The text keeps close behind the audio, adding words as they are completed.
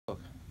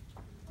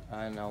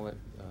And I'll let,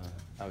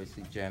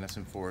 obviously, Janice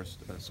and Forrest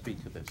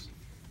speak to this.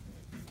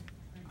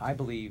 I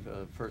believe,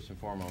 first and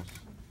foremost,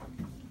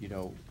 you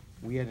know,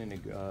 we had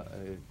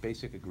a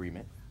basic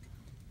agreement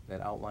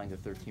that outlined a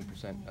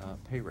 13%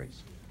 pay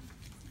raise.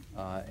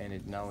 And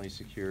it not only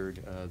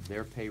secured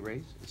their pay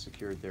raise, it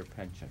secured their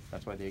pension.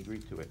 That's why they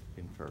agreed to it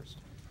in first.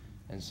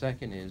 And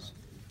second is,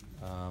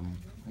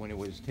 when it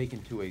was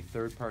taken to a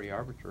third-party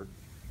arbiter,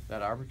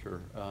 that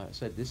arbiter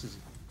said this is,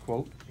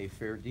 quote, a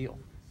fair deal.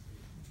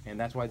 And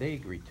that's why they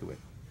agreed to it.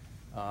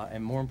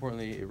 And more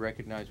importantly, it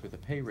recognized with a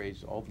pay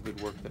raise all the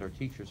good work that our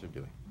teachers are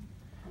doing.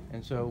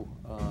 And so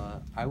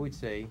I would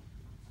say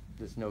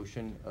this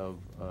notion of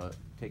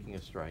taking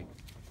a strike,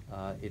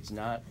 it's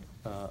not,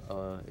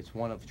 it's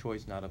one of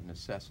choice, not of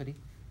necessity,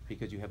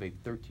 because you have a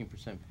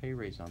 13% pay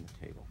raise on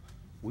the table.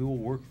 We will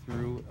work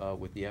through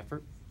with the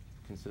effort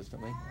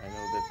consistently. I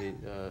know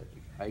that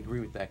I agree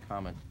with that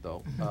comment,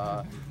 though.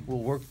 We'll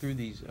work through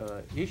these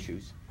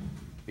issues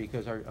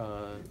because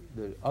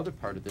the other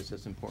part of this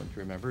that's important to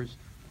remember is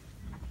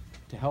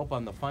to help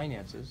on the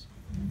finances,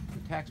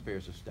 the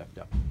taxpayers have stepped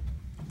up.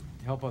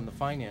 To help on the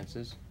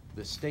finances,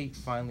 the state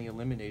finally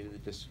eliminated the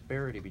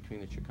disparity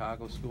between the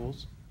Chicago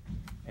schools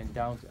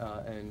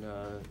and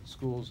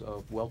schools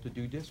of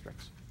well-to-do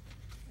districts.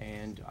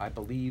 And I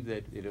believe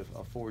that it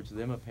affords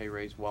them a pay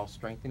raise while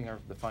strengthening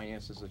the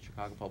finances of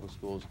Chicago Public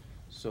Schools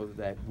so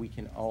that we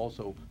can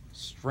also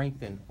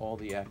strengthen all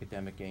the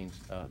academic gains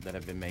that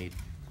have been made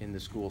in the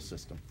school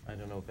system. I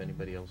don't know if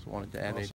anybody else wanted to add anything.